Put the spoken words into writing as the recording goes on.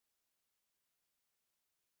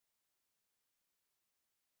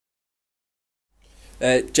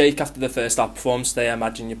Jake, after the first half performance today, I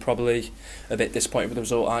imagine you're probably a bit disappointed with the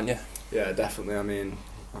result, aren't you? Yeah, definitely. I mean,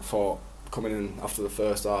 I thought coming in after the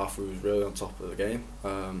first half, we was really on top of the game.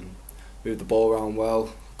 Moved the ball around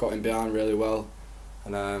well, got in behind really well,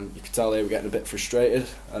 and you could tell they were getting a bit frustrated.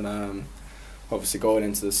 And obviously going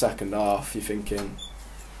into the second half, you're thinking,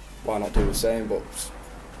 why not do the same? But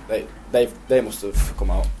they must have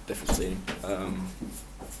come out a different team.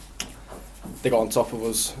 They got on top of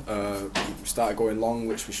us. We started going long,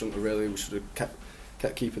 which we shouldn't have really. We should have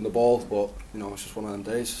kept keeping the ball, but it's just one of them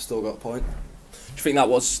days. Still got a point. Do you think that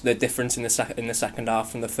was the difference in the second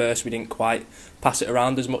half from the first? We didn't quite pass it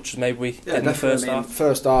around as much as maybe we did in the first half.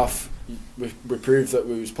 First half, we proved that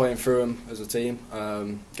we was playing through them as a team,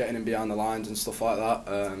 getting in behind the lines and stuff like that,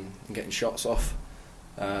 and getting shots off.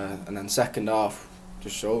 And then second half,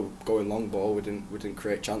 just going long ball. We didn't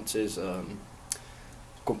create chances.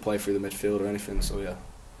 Couldn't play through the midfield or anything. So yeah.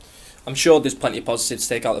 I'm sure there's plenty of positives to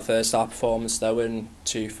take out the first half performance though, and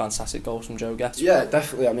 2 fantastic goals from Joe Guess. Yeah,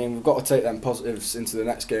 definitely. I mean, we've got to take them positives into the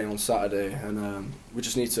next game on Saturday, and we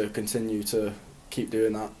just need to continue to keep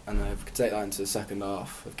doing that. And if we can take that into the second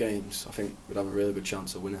half of games, I think we'd have a really good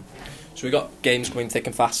chance of winning. So we've got games coming thick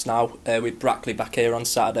and fast now, with Brackley back here on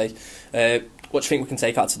Saturday. What do you think we can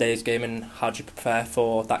take out of today's game, and how do you prepare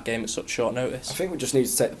for that game at such short notice? I think we just need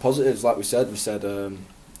to take the positives, like we said. We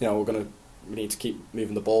need to keep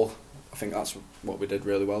moving the ball. I think that's what we did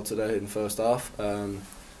really well today in the first half.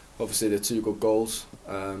 Obviously, they're 2 good goals,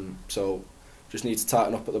 so just need to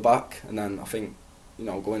tighten up at the back. And then I think,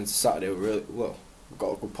 going into Saturday, we've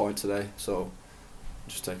got a good point today. So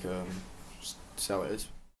just see how it is.